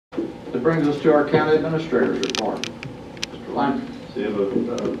That brings us to our county administrator's report. Mr. Lanford. So you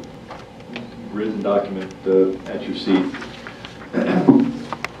have a written document at your seat.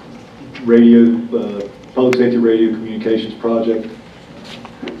 Public safety radio communications project.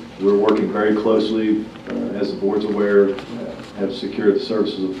 We're working very closely, as the board's aware, have secured the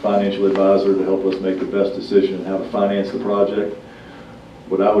services of a financial advisor to help us make the best decision on how to finance the project.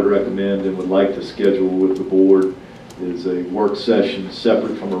 What I would recommend and would like to schedule with the board is a work session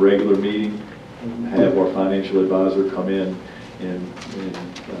separate from a regular meeting. Have our financial advisor come in and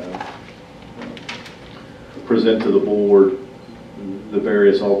present to the board the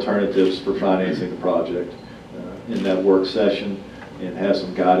various alternatives for financing the project in that work session, and have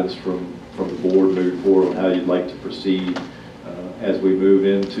some guidance from the board moving forward on how you'd like to proceed as we move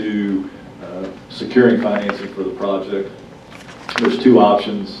into securing financing for the project. There's two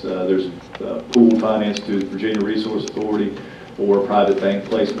options. There's pool finance to the Virginia Resource Authority or private bank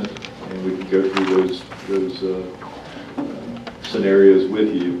placement, and we can go through those scenarios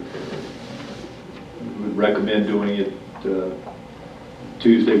with you. We would recommend doing it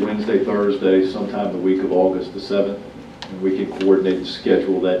Tuesday, Wednesday, Thursday, sometime the week of August the 7th, and we can coordinate and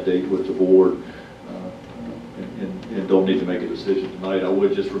schedule that date with the board, and don't need to make a decision tonight. I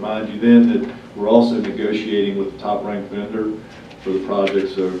would just remind you then that we're also negotiating with the top-ranked vendor for the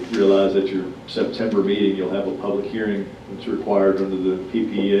project, so realize that your September meeting you'll have a public hearing that's required under the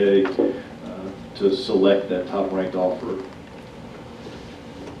PPA to select that top-ranked offerer.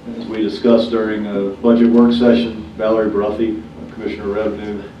 As we discussed during a budget work session, Valerie Bruffy, Commissioner of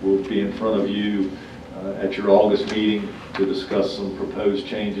Revenue, will be in front of you at your August meeting to discuss some proposed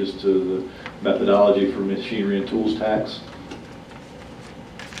changes to the methodology for machinery and tools tax.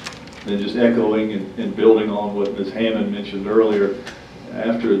 And just echoing and building on what Ms. Hammond mentioned earlier,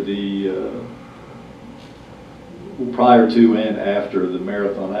 after the prior to and after the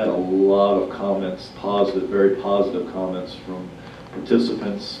marathon, I had a lot of comments, positive, very positive comments from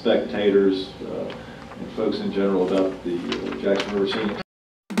participants, spectators, and folks in general about the Jackson River Scenic